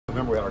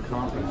remember we had our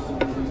conference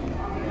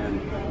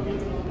and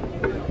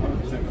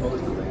 100%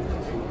 closed today.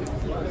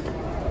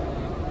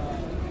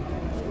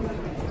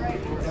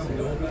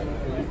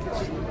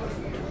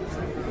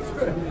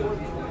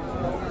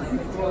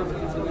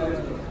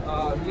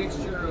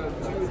 Mixture of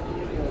two.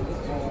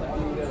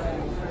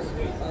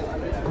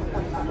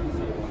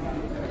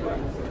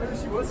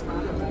 She was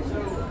kind of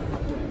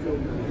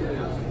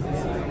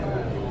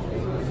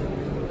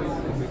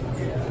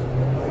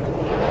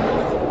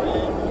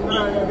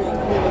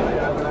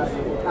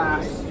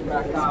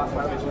back off.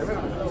 As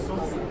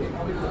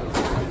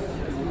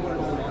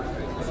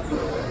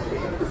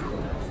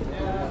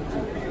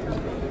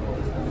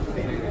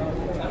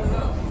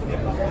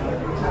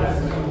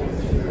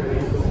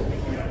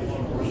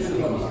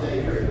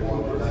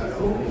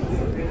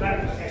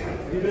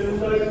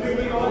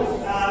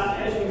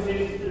you can see,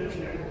 this is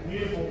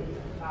beautiful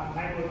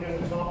paintwork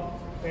at the top.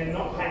 We're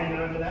not painting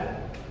over that.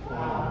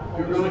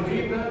 You're going to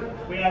keep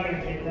that? We are going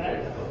to keep that.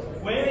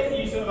 Where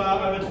you sort of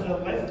are over to the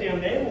left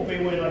down there will be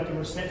where like the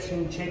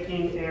reception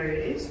check-in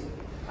area is.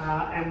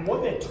 And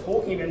what they're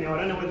talking about now, I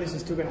don't know whether this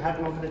is still going to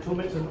happen or but they're talking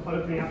about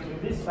opening up to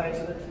this space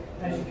so that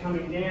as you're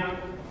coming down,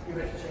 you're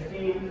about to check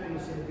in and you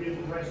see the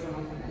beautiful restaurant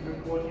on the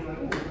report, you're like,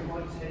 oh, I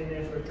might stand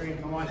there for a drink,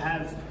 I might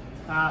have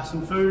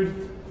some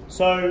food.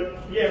 So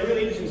yeah,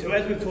 really interesting. So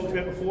as we've talked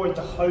about before, it's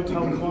the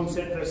hotel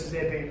concept versus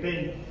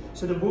Airbnb.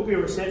 So there will be a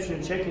reception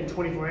and check-in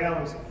 24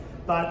 hours,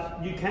 but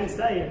you can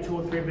stay in a 2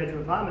 or 3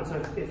 bedroom apartment.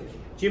 So if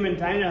Jim and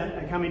Dana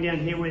are coming down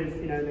here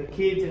with their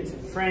kids and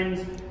some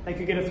friends, they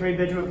could get a 3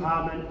 bedroom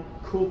apartment,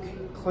 cook,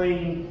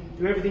 clean,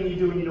 do everything you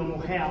do in your normal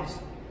house,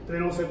 but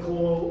then also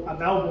call a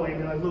bellboy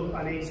and be like, look,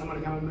 I need someone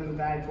to come and move a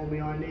bag for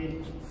me, I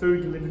need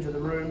food delivered to the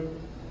room.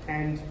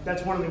 And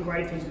that's one of the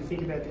great things we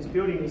think about this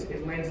building is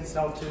it lends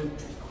itself to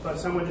both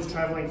someone just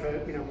traveling for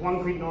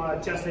one quick night, I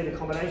just need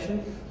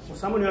accommodation, or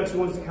someone who actually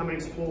wants to come and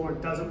explore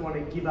and doesn't want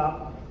to give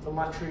up the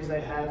luxuries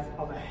they have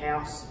of a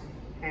house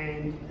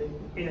and an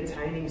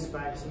entertaining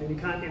space. I mean, you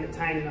can't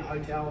entertain in a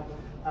hotel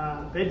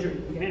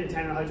bedroom, you can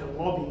entertain in a hotel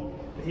lobby,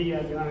 but here you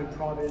have your own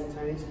private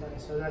entertaining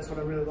space. So that's what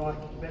I really like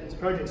about this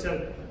project. So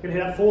we're going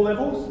to head up 4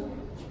 levels,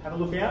 have a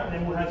look out, and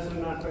then we'll have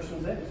some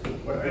questions there.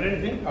 Got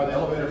anything? Are the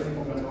elevators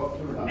going to go up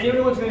to or not? Anyone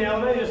who wants to go in the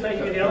elevator, just take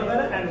you in the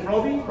elevator, and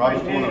Robbie,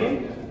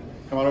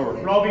 come on over.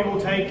 Robbie will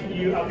take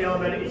you up the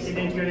elevator if you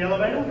need to go in the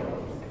elevator,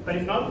 but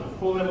if not,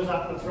 4 levels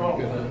up, let's roll.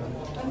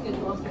 I'm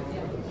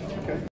good.